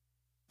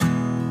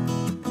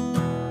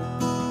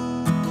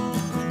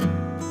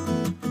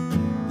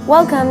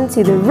Welcome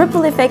to the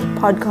Ripple Effect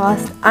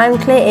podcast. I'm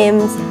Claire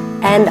Ems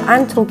and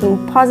I'm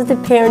talking positive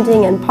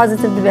parenting and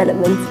positive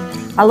development.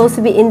 I'll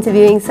also be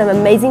interviewing some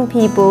amazing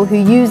people who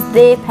use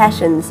their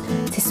passions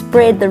to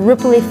spread the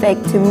ripple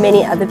effect to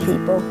many other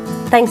people.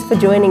 Thanks for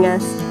joining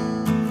us.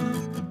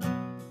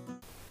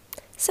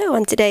 So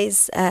on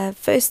today's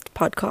first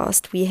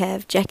podcast, we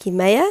have Jackie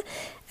Meyer.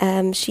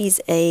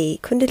 She's a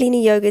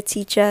Kundalini yoga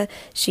teacher,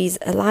 she's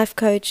a life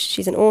coach,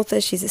 she's an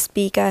author, she's a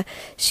speaker.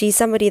 She's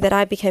somebody that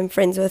I became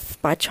friends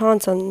with by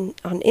chance on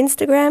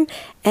Instagram,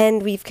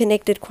 and we've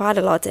connected quite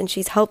a lot, and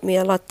she's helped me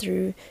a lot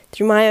through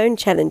my own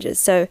challenges.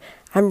 So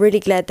I'm really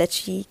glad that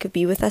she could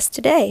be with us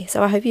today.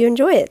 So I hope you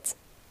enjoy it.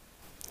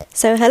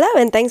 So hello,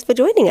 and thanks for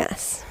joining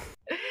us.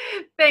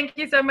 Thank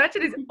you so much.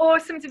 It is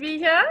awesome to be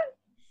here.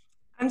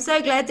 I'm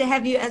so glad to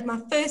have you as my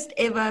first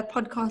ever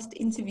podcast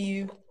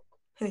interview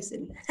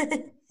person.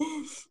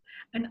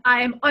 And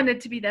I am honored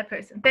to be that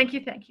person. Thank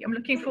you. I'm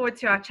looking forward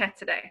to our chat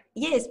today.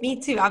 Yes,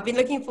 me too. I've been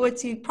looking forward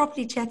to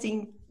properly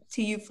chatting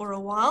to you for a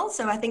while,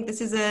 so I think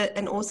this is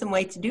an awesome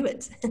way to do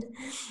it.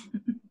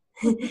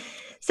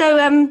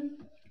 So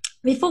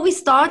before we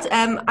start,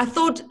 I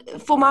thought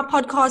for my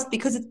podcast,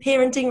 because it's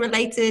parenting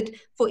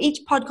related, for each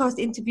podcast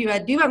interview I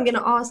do, I'm going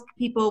to ask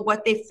people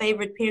what their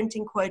favorite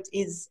parenting quote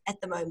is at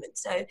the moment.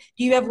 So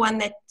do you have one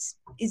that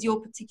is your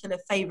particular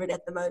favorite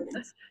at the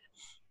moment?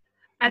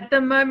 At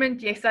the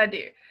moment, yes, I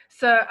do.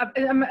 So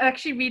I'm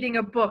actually reading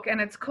a book, and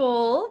it's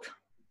called,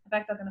 in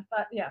fact, I'm going to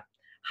find,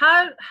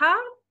 How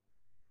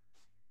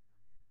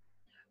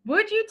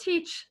would you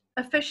teach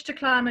a fish to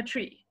climb a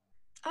tree?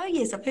 Oh,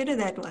 yes, I've heard of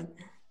that one.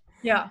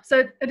 Yeah,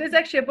 so it is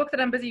actually a book that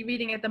I'm busy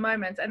reading at the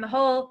moment. And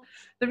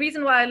the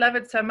reason why I love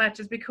it so much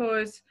is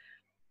because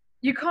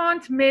you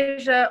can't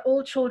measure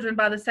all children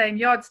by the same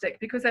yardstick,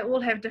 because they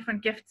all have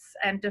different gifts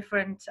and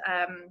different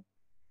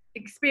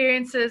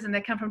experiences, and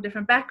they come from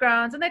different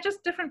backgrounds, and they're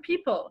just different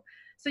people.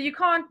 So you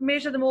can't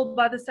measure them all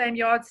by the same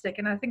yardstick.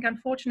 And I think,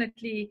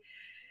 unfortunately,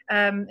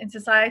 in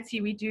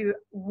society, we do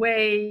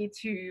way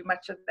too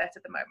much of that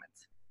at the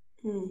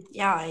moment.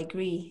 Yeah, I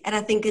agree. And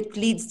I think it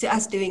leads to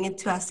us doing it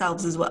to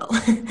ourselves as well.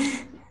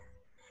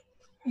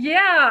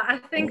 Yeah, I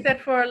think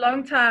that for a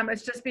long time,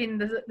 it's just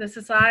been the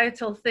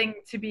societal thing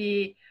to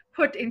be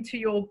put into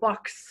your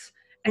box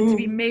and to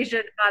be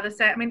measured by the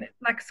same. I mean,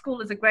 like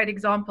school is a great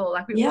example.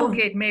 Like we all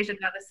get measured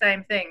by the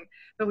same thing,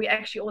 but we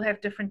actually all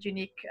have different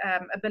unique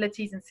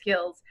abilities and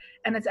skills.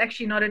 And it's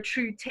actually not a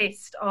true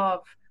test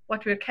of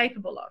what we're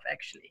capable of,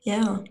 actually.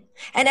 Yeah.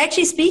 And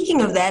actually,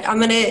 speaking of that, I'm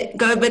going to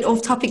go a bit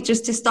off topic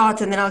just to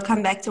start, and then I'll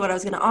come back to what I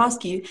was going to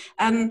ask you.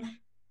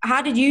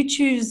 How did you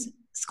choose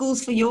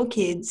schools for your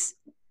kids,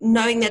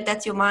 knowing that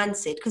that's your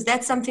mindset? Because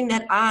that's something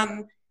that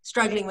I'm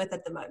struggling with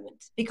at the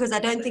moment, because I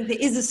don't think there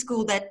is a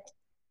school that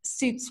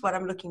suits what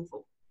I'm looking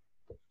for.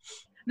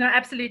 No,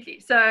 absolutely.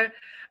 So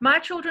my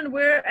children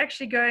were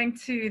actually going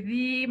to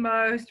the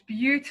most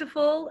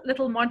beautiful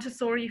little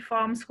Montessori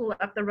farm school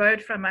up the road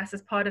from us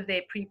as part of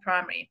their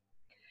pre-primary.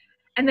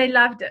 And they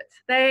loved it.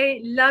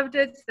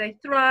 They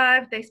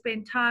thrived. They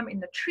spent time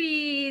in the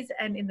trees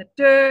and in the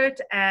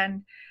dirt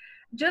and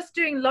just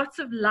doing lots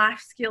of life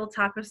skill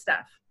type of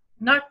stuff.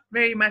 Not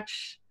very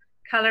much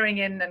coloring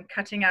in and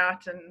cutting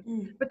out,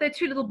 but they're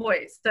two little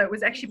boys, so it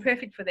was actually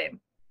perfect for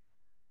them.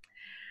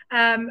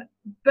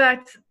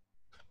 But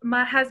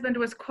my husband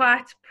was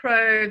quite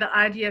pro the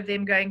idea of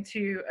them going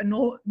to a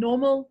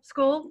normal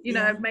school,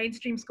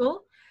 mainstream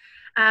school.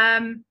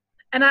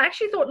 And I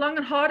actually thought long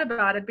and hard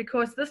about it,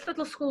 because this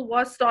little school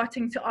was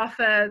starting to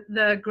offer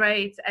the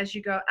grades as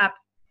you go up,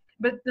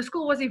 but the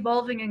school was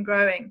evolving and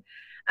growing.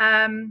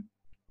 And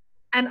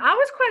I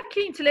was quite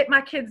keen to let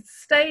my kids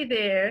stay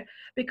there,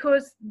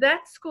 because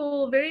that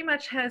school very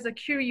much has a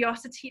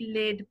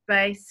curiosity-led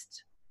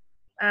based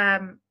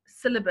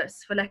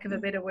syllabus, for lack of a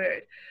better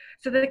word.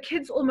 So the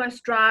kids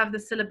almost drive the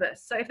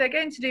syllabus. So if they're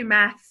going to do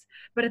maths,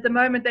 but at the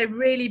moment they're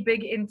really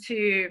big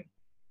into,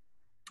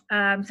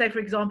 say, for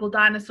example,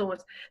 dinosaurs,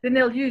 then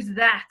they'll use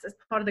that as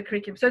part of the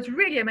curriculum. So it's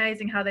really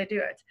amazing how they do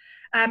it.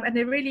 And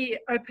they're really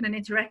open and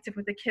interactive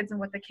with the kids and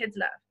what the kids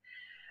love.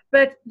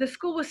 But the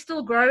school was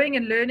still growing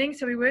and learning,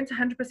 so we weren't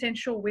 100%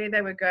 sure where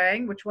they were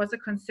going, which was a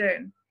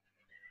concern.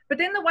 But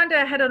then the one day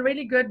I had a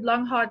really good,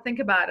 long, hard think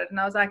about it. And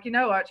I was like, you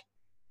know what?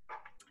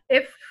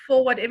 If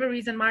for whatever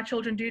reason my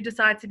children do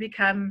decide to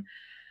become,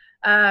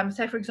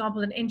 say, for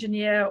example, an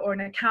engineer or an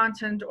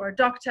accountant or a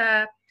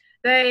doctor,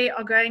 they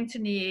are going to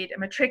need a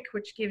matric,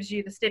 which gives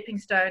you the stepping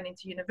stone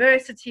into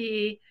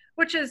university,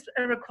 which is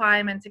a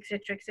requirement,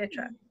 etc.,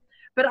 etc.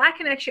 But I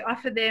can actually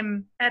offer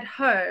them at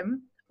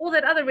home all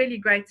that other really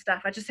great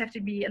stuff. I just have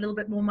to be a little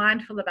bit more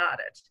mindful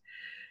about it.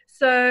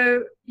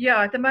 So,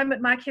 yeah, at the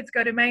moment, my kids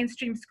go to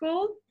mainstream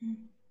school.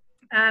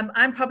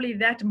 I'm probably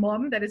that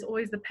mom that is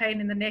always the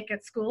pain in the neck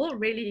at school,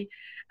 really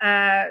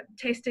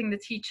testing the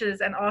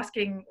teachers and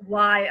asking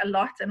why a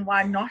lot and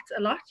why not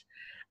a lot.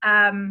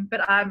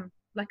 But I'm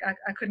like,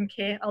 I couldn't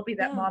care. I'll be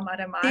that mom. I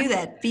don't mind.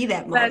 Be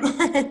that mom. But,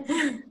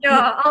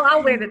 yeah,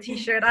 I'll wear the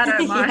t-shirt. I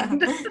don't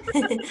mind.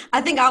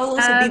 I think I will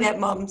also be that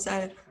mom.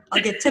 So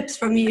I'll get tips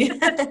from you.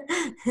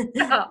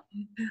 Yeah.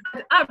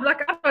 I'm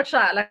not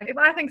shy. Like if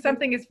I think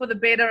something is for the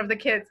better of the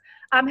kids,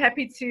 I'm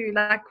happy to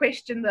like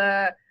question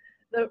the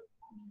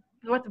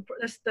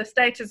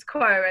status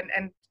quo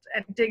and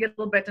dig a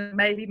little bit and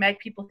maybe make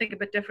people think a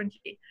bit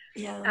differently.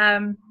 Yeah.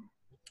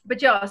 But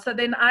yeah, so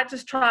then I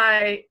just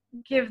try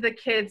give the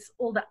kids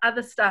all the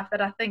other stuff that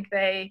I think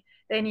they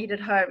need at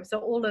home. So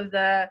all of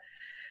the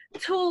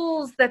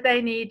tools that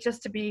they need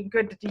just to be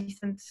good,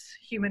 decent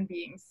human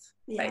beings,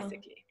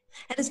 basically.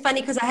 And it's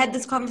funny because I had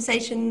this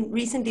conversation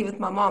recently with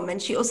my mom,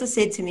 and she also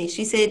said to me,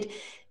 she said,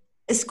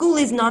 school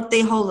is not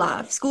their whole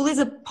life. School is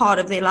a part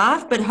of their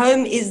life, but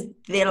home is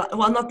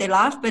not their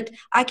life, but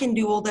I can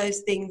do all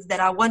those things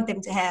that I want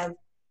them to have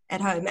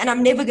at home. And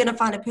I'm never going to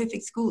find a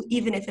perfect school,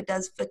 even if it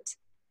does fit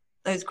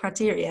those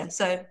criteria.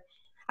 So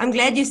I'm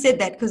glad you said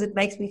that because it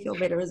makes me feel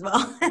better as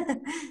well.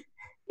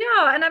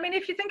 Yeah, and I mean,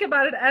 if you think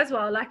about it as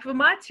well, like for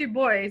my two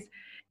boys,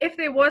 if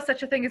there was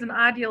such a thing as an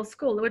ideal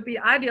school, it would be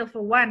ideal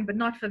for one, but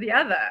not for the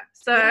other.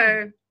 So,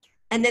 yeah.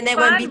 And then they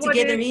won't be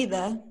together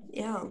either.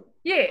 Yeah.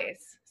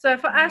 Yes. So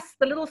for us,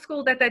 the little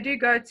school that they do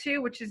go to,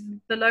 which is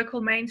the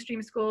local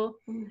mainstream school,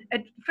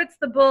 it fits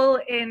the bill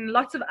in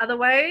lots of other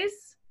ways.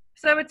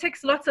 So it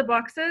ticks lots of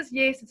boxes.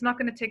 Yes, it's not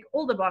going to tick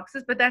all the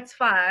boxes, but that's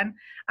fine.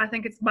 I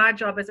think it's my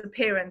job as a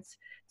parent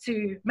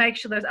to make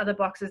sure those other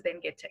boxes then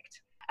get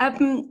ticked.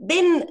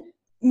 Then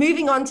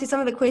moving on to some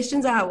of the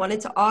questions I wanted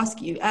to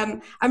ask you,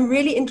 I'm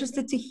really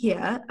interested to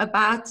hear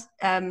about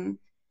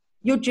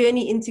your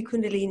journey into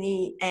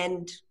Kundalini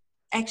and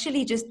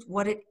actually just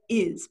what it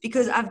is,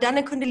 because I've done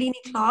a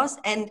Kundalini class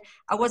and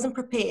I wasn't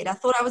prepared. I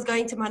thought I was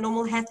going to my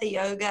normal Hatha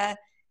yoga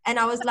and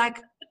I was like,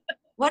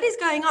 what is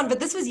going on? But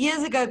this was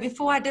years ago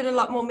before I did a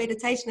lot more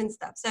meditation and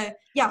stuff. So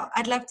yeah,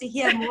 I'd love to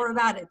hear more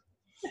about it.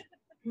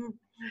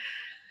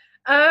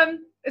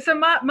 So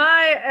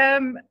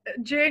my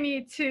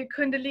journey to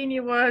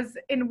Kundalini was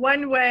in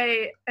one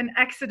way an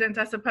accident,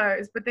 I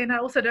suppose, but then I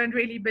also don't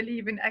really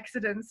believe in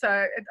accidents. So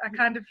I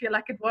kind of feel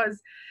like it was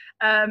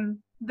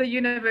the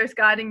universe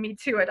guiding me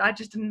to it. I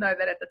just didn't know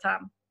that at the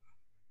time.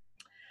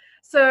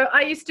 So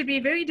I used to be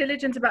very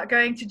diligent about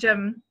going to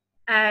gym.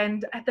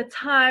 And at the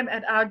time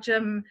at our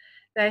gym,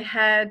 they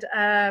had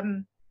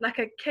like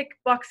a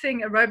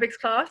kickboxing aerobics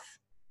class,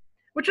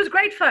 which was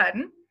great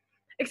fun.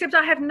 Except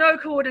I have no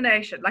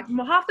coordination. Like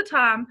half the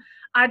time,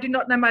 I do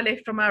not know my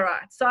left from my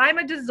right. So I'm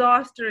a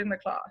disaster in the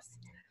class.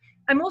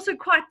 I'm also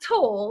quite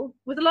tall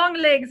with long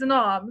legs and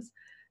arms.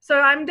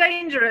 So I'm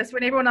dangerous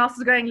when everyone else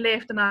is going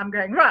left and I'm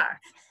going right.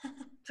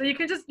 So you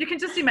can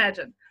just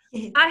imagine.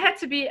 I had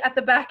to be at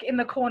the back in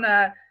the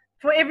corner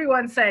for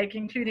everyone's sake,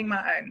 including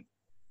my own.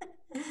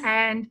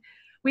 And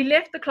we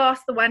left the class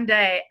the one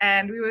day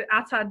and we were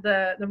outside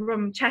the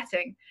room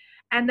chatting.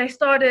 And they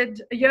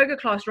started a yoga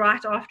class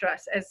right after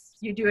us, as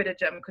you do at a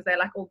gym, because they're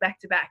like all back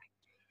to back.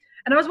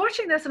 And I was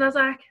watching this and I was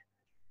like,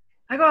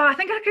 I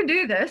think I can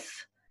do this.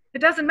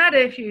 It doesn't matter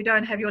if you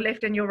don't have your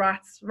left and your right.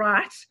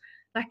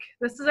 Like,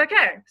 this is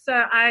okay.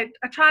 So I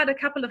tried a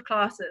couple of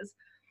classes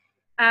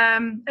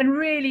and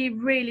really,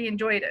 really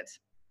enjoyed it.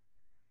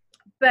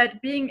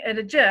 But being at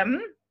a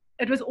gym,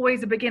 it was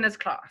always a beginner's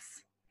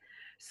class.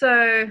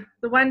 So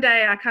the one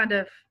day I kind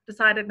of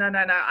decided, no,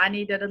 I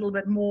need a little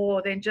bit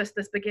more than just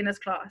this beginner's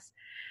class.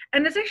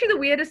 And it's actually the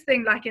weirdest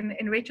thing, like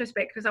in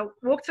retrospect, because I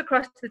walked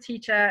across to the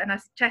teacher and I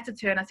chatted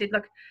to her and I said,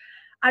 look,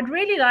 I'd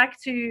really like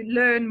to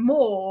learn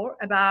more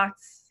about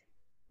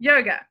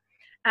yoga.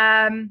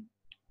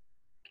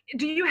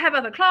 Do you have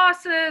other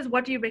classes?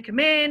 What do you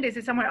recommend? Is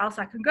there somewhere else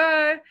I can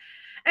go?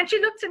 And she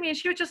looked at me and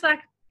she was just like,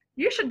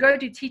 you should go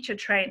do teacher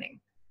training.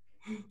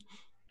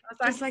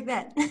 I was like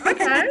that.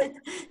 Okay.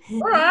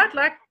 All right.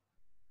 Like,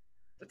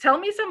 tell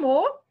me some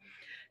more.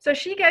 So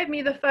she gave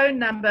me the phone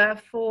number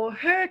for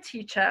her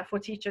teacher for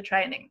teacher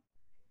training.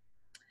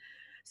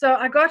 So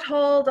I got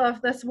hold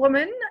of this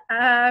woman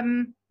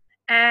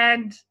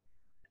and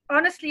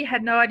honestly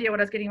had no idea what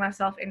I was getting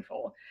myself in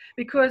for,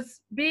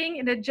 because being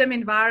in a gym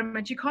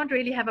environment, you can't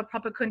really have a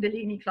proper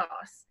Kundalini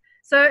class.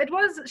 So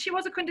she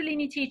was a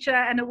Kundalini teacher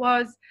and it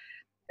was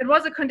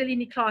a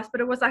Kundalini class, but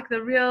it was like a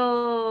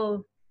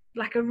real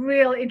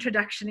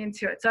introduction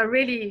into it. So I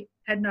really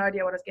had no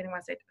idea what I was getting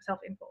myself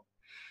in for.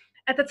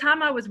 At the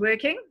time I was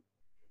working,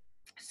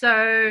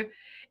 so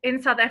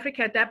in South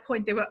Africa at that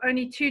point, there were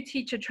only 2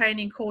 teacher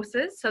training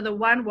courses. So the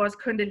one was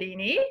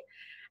Kundalini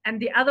and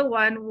the other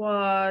one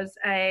was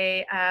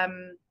a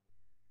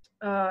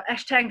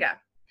Ashtanga.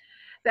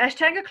 The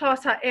Ashtanga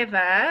class,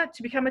 however,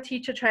 to become a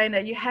teacher trainer,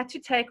 you had to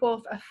take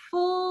off a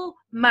full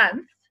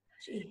month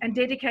and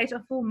dedicate a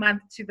full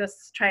month to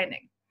this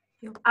training.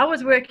 Yep. I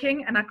was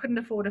working and I couldn't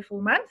afford a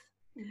full month,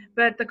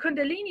 but the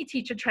Kundalini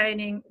teacher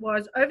training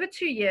was over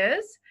 2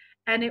 years.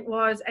 And it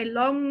was a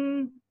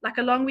long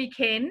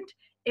weekend,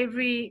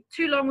 every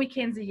 2 long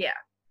weekends a year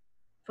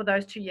for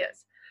those 2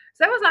 years.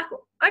 So that was like,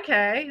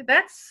 okay,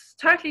 that's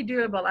totally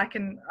doable.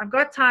 I've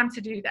got time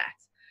to do that.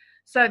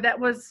 So that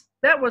was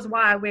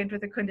why I went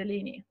with the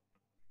Kundalini.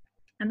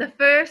 And the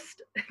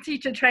first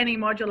teacher training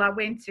module I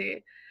went to,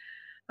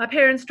 my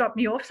parents dropped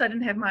me off, so I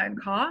didn't have my own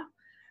car.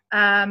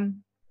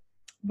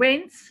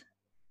 went,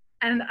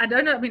 and I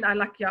don't know, I mean,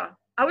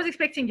 I was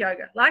expecting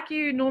yoga, like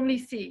you normally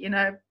see, you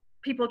know,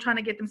 people trying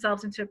to get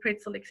themselves into a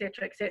pretzel,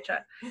 etc.,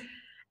 etc.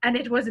 And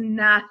it was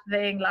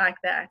nothing like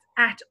that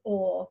at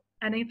all.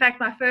 And in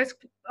fact,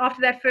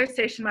 after that first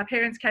session, my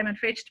parents came and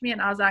fetched me,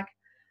 and I was like,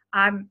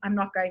 I'm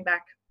not going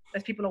back.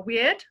 Those people are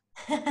weird.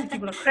 These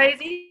people are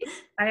crazy.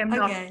 I am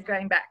not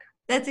going back.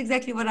 That's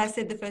exactly what I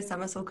said the first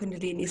time I saw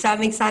Kundalini. So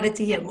I'm excited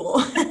to hear more.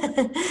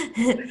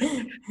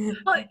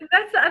 Well,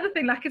 that's the other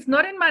thing. Like, it's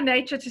not in my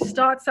nature to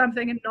start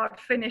something and not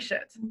finish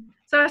it.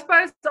 So I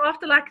suppose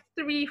after like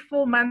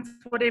 3-4 months,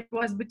 whatever it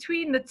was,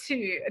 between the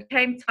two, it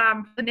came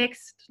time for the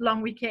next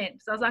long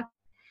weekend. So I was like,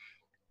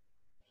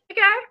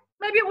 okay,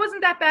 maybe it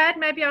wasn't that bad.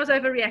 Maybe I was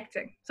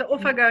overreacting. So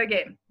off I go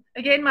again.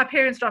 Again, my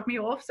parents dropped me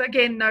off. So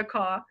again, no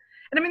car.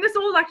 And I mean, this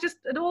all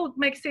it all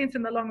makes sense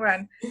in the long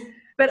run.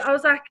 But I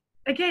was like,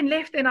 again,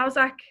 left then, I was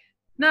like,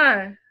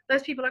 no,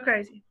 those people are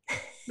crazy.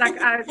 No,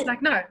 I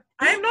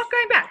am not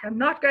going back. I'm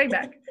not going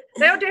back.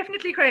 They are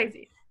definitely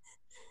crazy.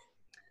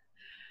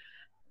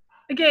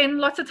 Again,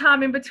 lots of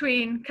time in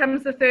between.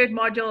 Comes the third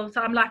module.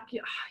 So I'm like,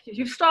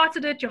 you've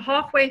started it. You're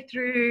halfway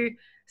through.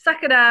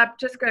 Suck it up.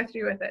 Just go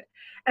through with it.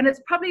 And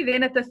it's probably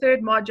then at the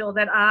third module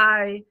that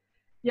I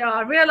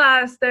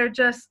realized they're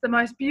just the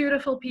most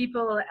beautiful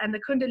people. And the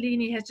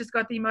Kundalini has just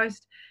got the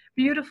most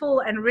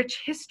beautiful and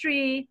rich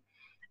history.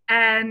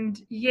 And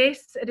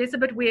yes, it is a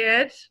bit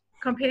weird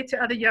compared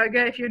to other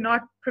yoga if you're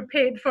not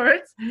prepared for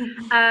it.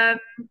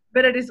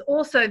 But it is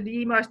also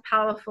the most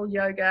powerful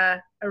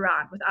yoga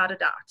around, without a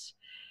doubt.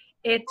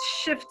 It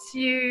shifts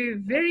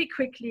you very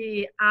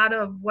quickly out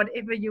of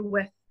whatever you're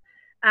with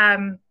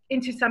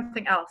into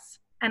something else.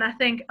 And I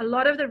think a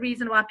lot of the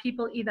reason why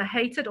people either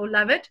hate it or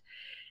love it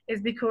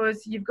is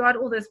because you've got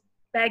all this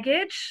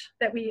baggage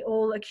that we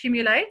all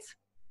accumulate.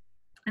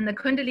 And the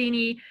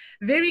Kundalini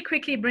very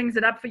quickly brings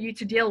it up for you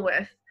to deal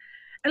with.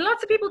 And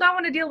lots of people don't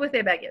want to deal with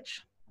their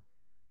baggage.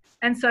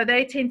 And so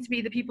they tend to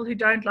be the people who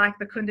don't like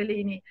the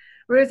Kundalini,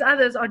 whereas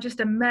others are just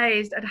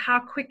amazed at how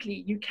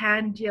quickly you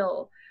can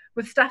deal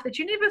with stuff that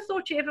you never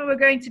thought you ever were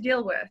going to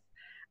deal with.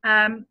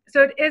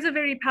 So it is a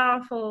very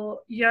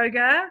powerful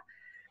yoga.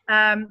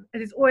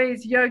 It is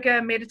always yoga,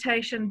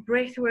 meditation,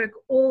 breath work,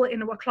 all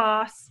in a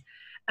class.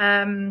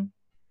 And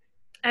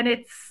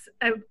it's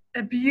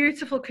a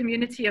beautiful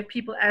community of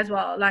people as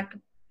well. Like,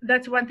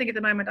 that's one thing at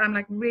the moment. I'm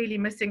like really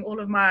missing all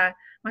of my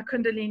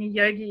Kundalini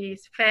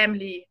yogis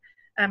family,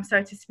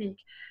 so to speak,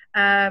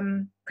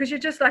 because you're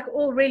just like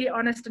all really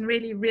honest and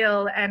really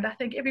real, and I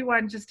think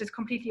everyone just is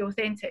completely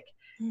authentic.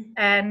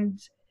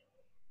 And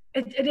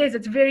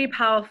it's very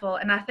powerful,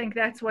 and I think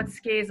that's what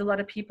scares a lot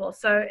of people.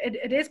 So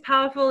it is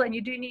powerful, and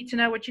you do need to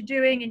know what you're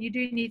doing, and you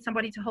do need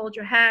somebody to hold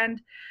your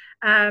hand,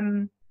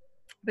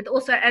 but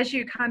also as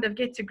you kind of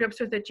get to grips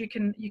with it, you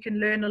can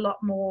learn a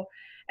lot more,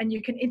 and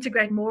you can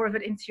integrate more of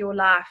it into your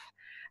life.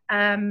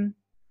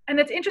 And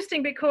it's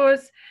interesting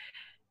because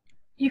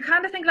you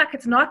kind of think like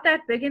it's not that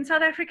big in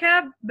South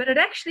Africa, but it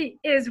actually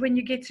is when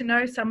you get to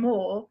know some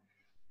more.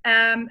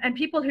 And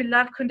people who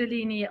love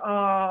Kundalini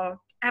are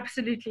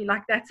absolutely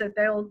like, that's it.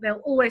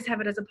 They'll always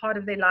have it as a part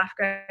of their life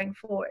going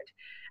forward,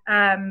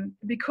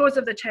 because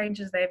of the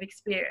changes they've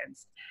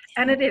experienced.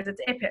 And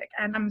it's epic.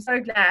 And I'm so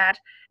glad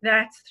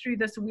that through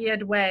this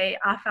weird way,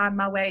 I found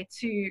my way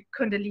to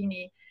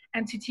Kundalini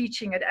and to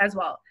teaching it as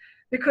well.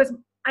 Because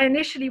I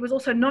initially was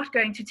also not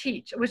going to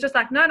teach. It was just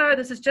like, no,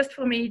 this is just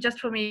for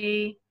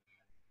me.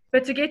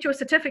 But to get your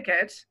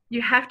certificate,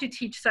 you have to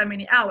teach so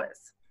many hours.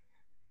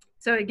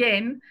 So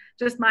again,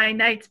 just my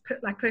innate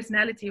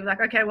personality was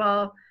like, okay,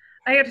 well,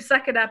 I have to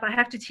suck it up. I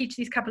have to teach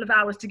these couple of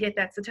hours to get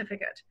that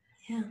certificate.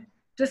 Yeah.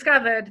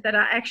 Discovered that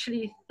I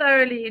actually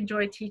thoroughly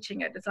enjoy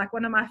teaching it. It's like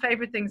one of my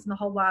favorite things in the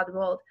whole wide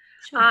world.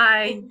 Sure.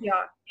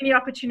 Any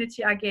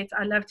opportunity I get,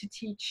 I love to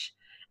teach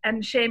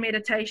and share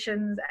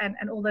meditations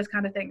and all those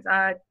kind of things.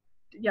 Love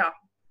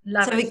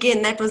it. So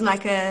again, that was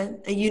like a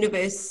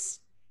universe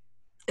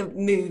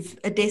move,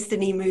 a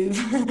destiny move.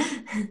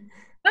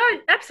 No,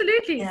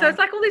 absolutely. Yeah. So it's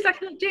like all these like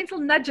little gentle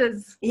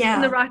nudges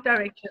in the right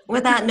direction.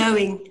 Without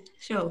knowing,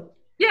 sure.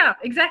 Yeah,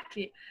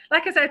 exactly.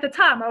 Like I said, at the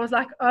time, I was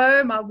like,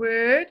 oh my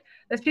word,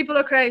 those people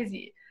are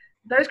crazy.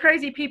 Those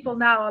crazy people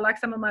now are like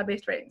some of my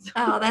best friends.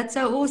 Oh, that's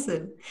so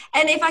awesome.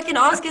 And if I can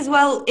ask as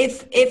well,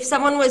 if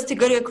someone was to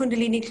go to a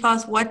Kundalini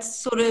class, what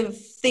sort of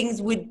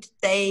things would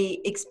they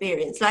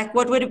experience? Like,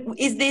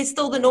 is there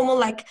still the normal,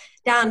 like,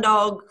 down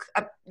dog,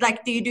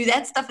 like, do you do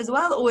that stuff as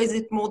well? Or is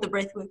it more the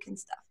breath work and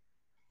stuff?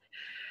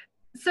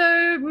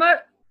 So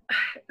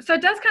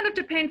it does kind of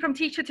depend from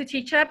teacher to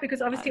teacher,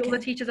 because obviously all the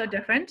teachers are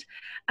different.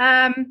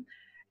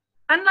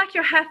 Unlike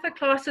your Hatha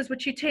classes,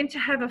 which you tend to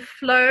have a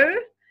flow,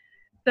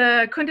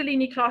 the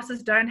Kundalini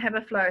classes don't have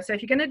a flow. So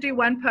if you're going to do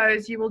one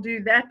pose, you will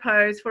do that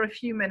pose for a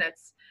few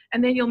minutes,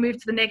 and then you'll move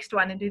to the next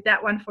one and do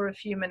that one for a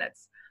few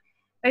minutes.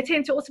 They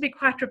tend to also be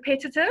quite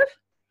repetitive.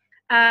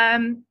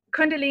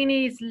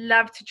 Kundalinis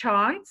love to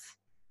chant,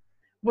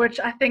 which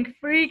I think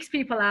freaks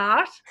people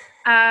out.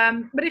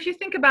 But if you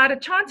think about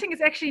it, chanting is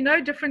actually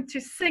no different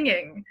to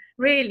singing,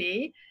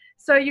 really.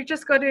 So you've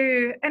just got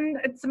to, and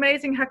it's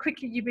amazing how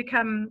quickly you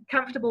become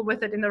comfortable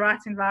with it in the right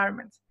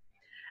environment.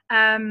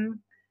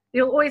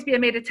 There'll always be a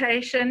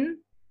meditation.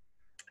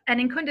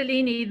 And in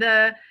Kundalini,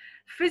 the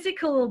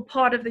physical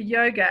part of the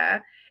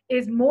yoga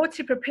is more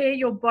to prepare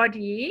your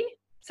body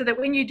so that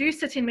when you do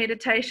sit in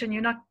meditation,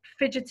 you're not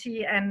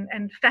fidgety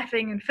and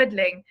faffing and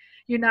fiddling.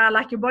 You know,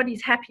 like your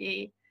body's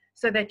happy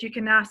so that you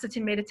can now sit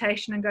in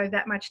meditation and go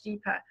that much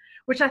deeper,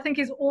 which I think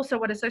is also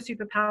what is so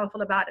super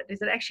powerful about it,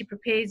 is it actually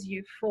prepares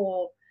you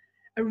for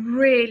a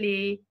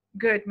really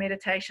good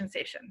meditation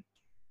session.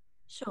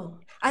 Sure.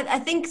 I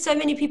think so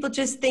many people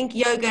just think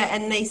yoga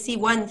and they see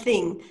one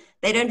thing.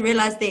 They don't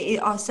realize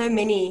there are so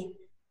many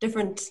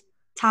different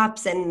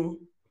types and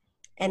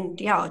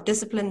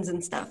disciplines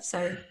and stuff.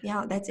 So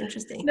yeah, that's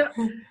interesting. No,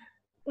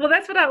 well,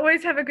 that's what I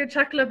always have a good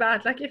chuckle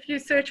about. Like if you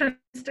search on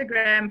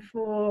Instagram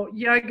for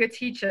yoga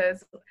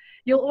teachers,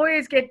 you'll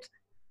always get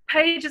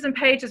pages and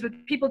pages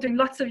with people doing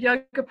lots of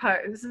yoga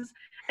poses.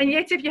 And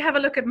yet if you have a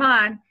look at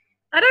mine,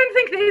 I don't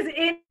think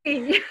there's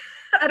any.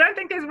 I don't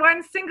think there's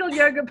one single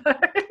yoga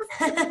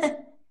pose.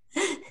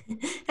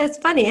 That's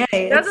funny,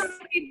 eh?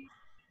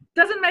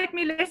 Doesn't make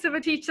me less of a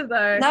teacher,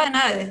 though.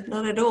 No,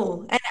 not at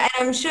all. And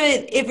I'm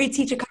sure every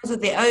teacher comes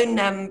with their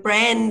own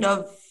brand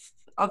of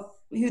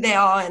who they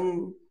are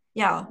and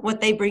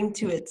what they bring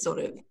to it, sort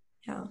of.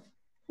 Yeah.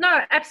 No,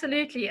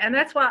 absolutely. And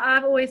that's why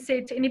I've always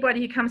said to anybody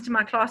who comes to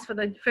my class for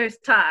the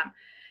first time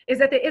is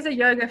that there is a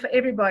yoga for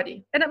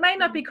everybody. And it may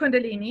not be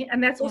Kundalini,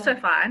 and that's also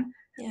fine.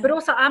 Yeah. But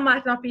also I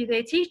might not be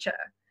their teacher.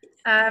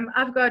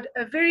 I've got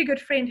a very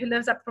good friend who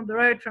lives up from the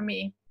road from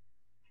me.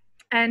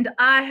 And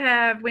I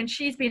have, when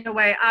she's been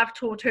away, I've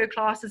taught her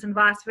classes and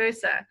vice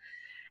versa.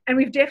 And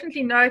we've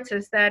definitely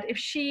noticed that if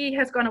she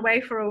has gone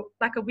away for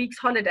a week's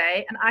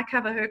holiday and I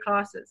cover her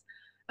classes,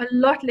 a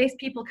lot less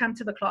people come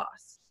to the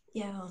class.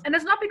 Yeah. And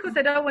it's not because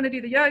they don't want to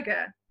do the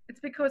yoga.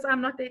 It's because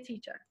I'm not their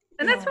teacher.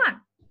 And that's fine.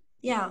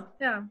 Yeah.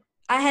 Yeah.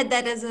 I had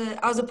that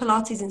I was a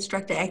Pilates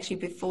instructor actually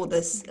before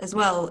this as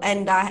well.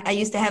 And I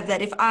used to have that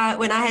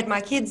when I had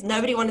my kids,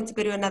 nobody wanted to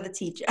go to another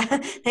teacher.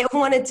 They all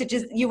wanted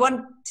to you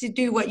want to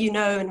do what you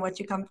know and what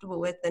you're comfortable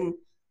with and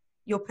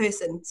your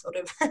person sort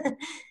of.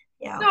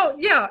 Yeah. No,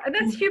 yeah. And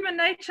that's human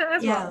nature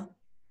as well.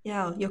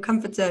 Yeah, your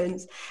comfort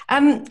zones.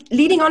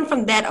 Leading on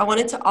from that, I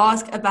wanted to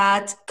ask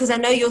about, because I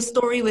know your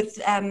story with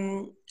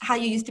how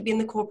you used to be in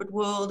the corporate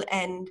world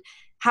and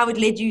how it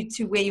led you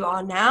to where you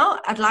are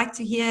now. I'd like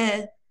to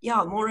hear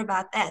more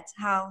about that,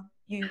 how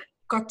you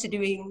got to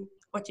doing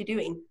what you're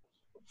doing.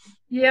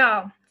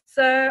 Yeah,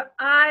 so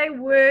I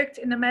worked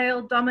in a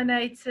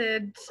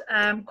male-dominated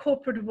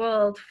corporate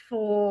world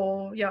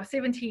for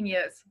 17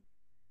 years.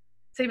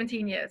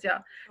 17 years, yeah.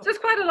 So it's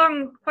quite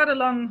a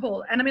long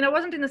haul. And I mean, I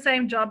wasn't in the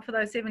same job for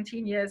those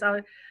 17 years.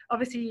 I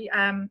obviously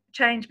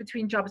changed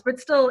between jobs, but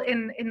still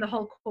in the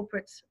whole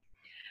corporate.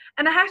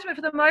 And I have to admit,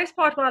 for the most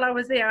part, while I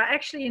was there, I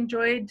actually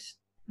enjoyed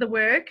the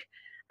work.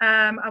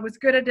 I was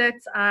good at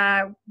it.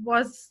 I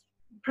was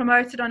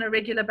promoted on a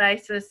regular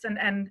basis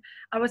and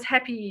I was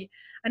happy.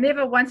 I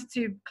never wanted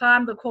to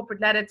climb the corporate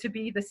ladder to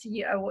be the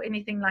CEO or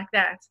anything like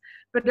that.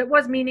 But it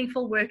was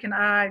meaningful work and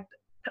I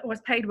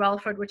was paid well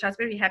for it, which I was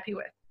very happy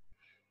with.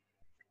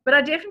 But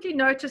I definitely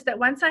noticed that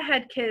once I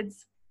had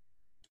kids,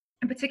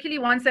 and particularly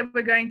ones that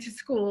were going to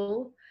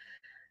school,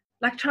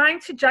 like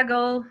trying to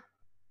juggle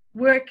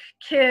work,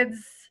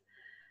 kids,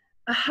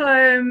 a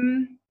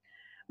home.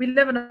 We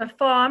live on a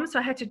farm, so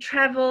I had to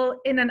travel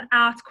in and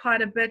out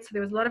quite a bit. So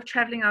there was a lot of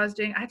traveling I was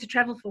doing. I had to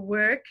travel for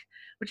work,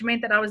 which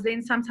meant that I was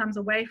then sometimes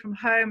away from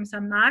home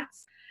some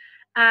nights.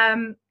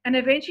 And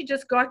eventually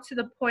just got to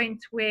the point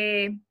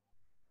where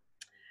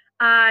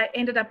I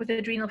ended up with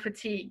adrenal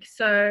fatigue.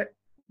 So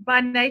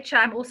by nature,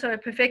 I'm also a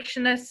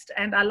perfectionist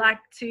and I like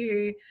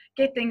to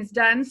get things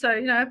done.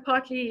 So,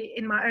 partly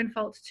in my own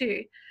fault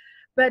too.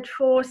 But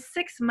for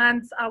 6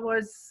 months, I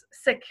was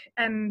sick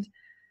and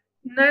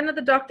none of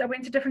the I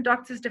went to different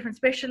doctors, different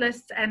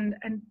specialists, and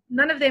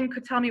none of them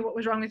could tell me what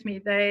was wrong with me.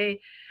 I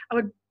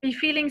would be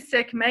feeling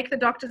sick, make the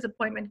doctor's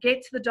appointment,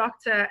 get to the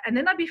doctor, and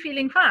then I'd be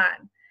feeling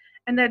fine.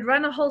 And they'd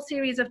run a whole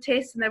series of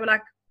tests and they were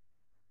like,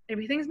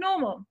 everything's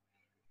normal.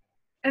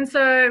 And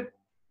so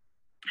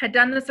had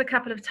done this a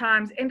couple of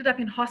times, ended up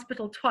in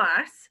hospital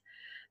twice.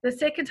 The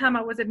second time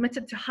I was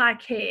admitted to high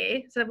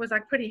care, so it was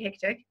like pretty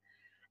hectic.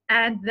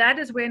 And that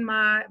is when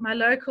my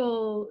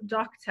local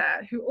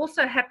doctor, who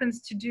also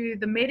happens to do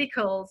the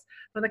medicals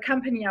for the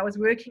company I was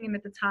working in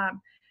at the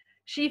time,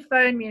 she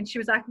phoned me and she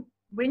was like,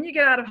 when you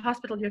get out of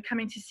hospital, you're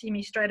coming to see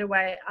me straight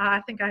away.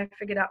 I think I have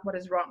figured out what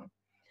is wrong.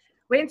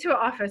 Went to her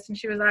office and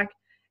she was like,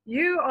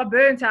 you are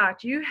burnt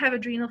out. You have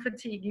adrenal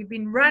fatigue. You've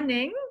been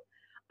running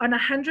on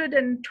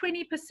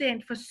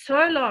 120% for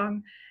so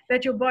long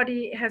that your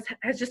body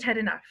has just had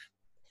enough.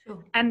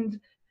 Sure. And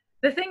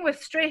the thing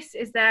with stress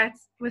is that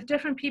with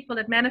different people,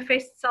 it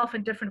manifests itself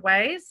in different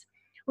ways,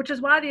 which is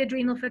why the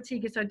adrenal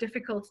fatigue is so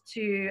difficult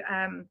to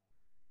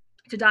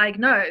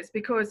diagnose,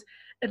 because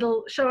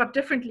it'll show up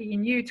differently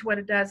in you to what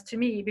it does to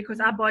me, because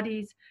our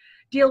bodies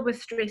deal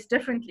with stress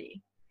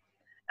differently.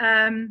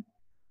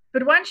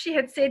 But once she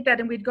had said that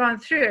and we'd gone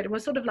through it, it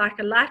was sort of like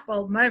a light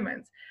bulb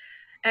moment.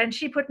 And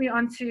she put me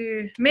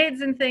onto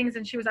meds and things,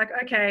 and she was like,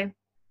 okay,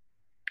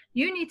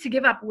 you need to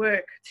give up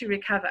work to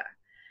recover.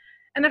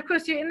 And of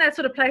course, you're in that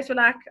sort of place where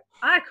like,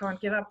 I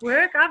can't give up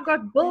work. I've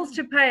got bills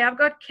to pay. I've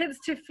got kids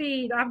to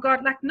feed. I've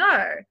got like,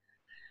 no.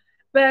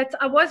 But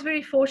I was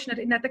very fortunate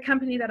in that the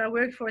company that I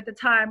worked for at the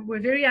time were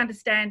very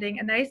understanding.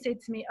 And they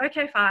said to me,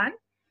 okay, fine.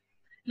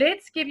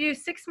 Let's give you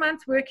 6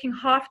 months working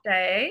half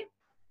day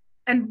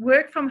and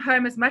work from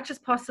home as much as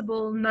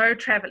possible, no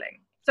traveling.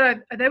 So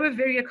they were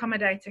very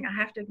accommodating, I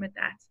have to admit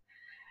that.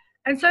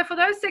 And so for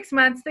those 6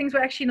 months, things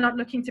were actually not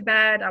looking too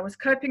bad. I was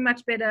coping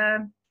much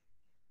better.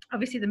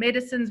 Obviously, the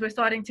medicines were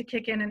starting to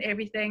kick in and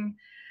everything.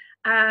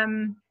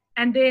 And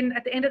then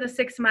at the end of the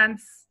 6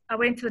 months, I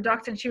went to the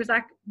doctor and she was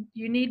like,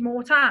 you need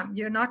more time.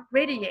 You're not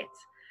ready yet.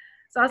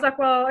 So I was like,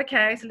 well,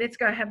 okay, so let's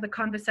go have the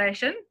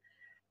conversation.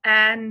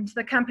 And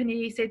the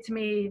company said to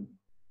me,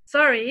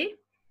 sorry,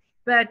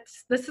 but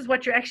this is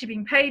what you're actually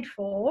being paid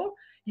for.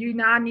 You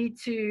now need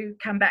to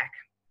come back.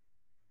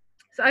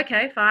 So,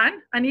 okay, fine.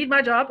 I need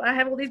my job. I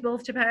have all these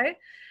bills to pay.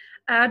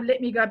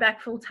 Let me go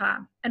back full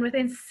time. And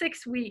within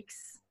 6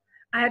 weeks,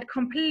 I had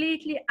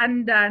completely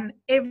undone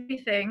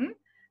everything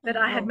that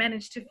I had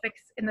managed to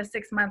fix in the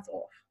 6 months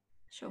off.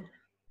 Sure.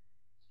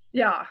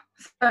 Yeah.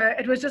 So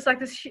it was just like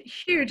this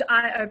huge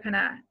eye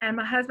opener. And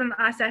my husband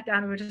and I sat down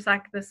and we were just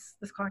like, this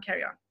can't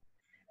carry on.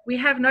 We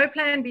have no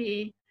plan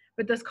B,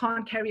 but this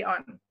can't carry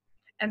on.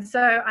 And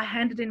so I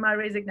handed in my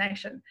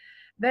resignation.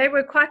 They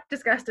were quite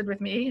disgusted with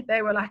me.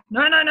 They were like,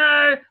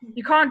 no,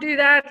 you can't do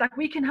that. Like,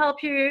 we can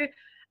help you.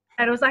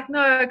 And I was like,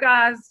 no,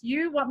 guys,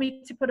 you want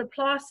me to put a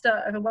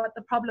plaster over what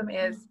the problem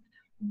is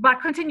by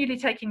continually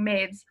taking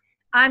meds.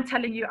 I'm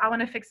telling you, I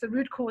want to fix the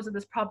root cause of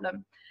this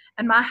problem.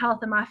 And my health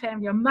and my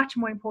family are much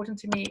more important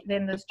to me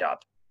than this job.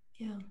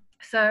 Yeah.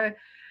 So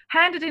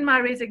handed in my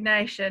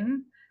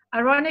resignation,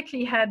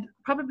 ironically had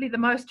probably the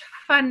most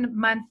fun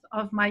month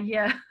of my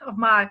year, of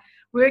my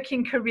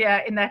working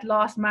career in that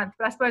last month.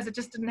 But I suppose it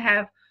just didn't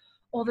have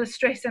all the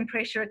stress and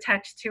pressure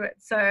attached to it.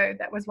 So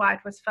that was why it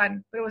was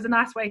fun. But it was a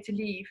nice way to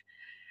leave.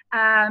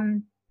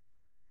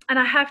 And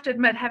I have to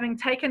admit, having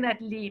taken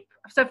that leap,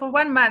 so for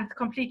 1 month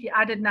completely,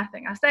 I did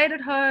nothing. I stayed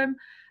at home,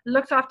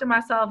 looked after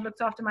myself,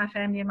 looked after my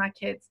family and my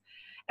kids,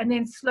 and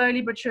then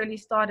slowly but surely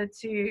started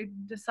to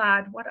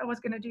decide what I was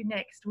going to do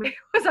next. Where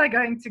was I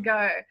going to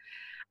go?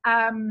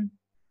 And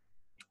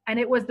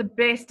it was the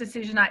best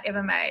decision I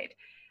ever made.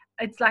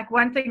 It's like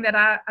one thing that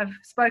I've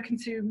spoken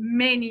to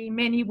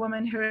many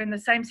women who are in the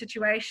same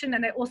situation,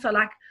 and they're also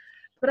like,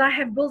 but I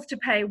have bills to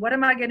pay. What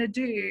am I going to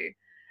do?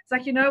 It's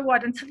like, you know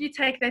what, until you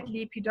take that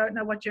leap, you don't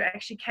know what you're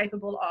actually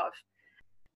capable of.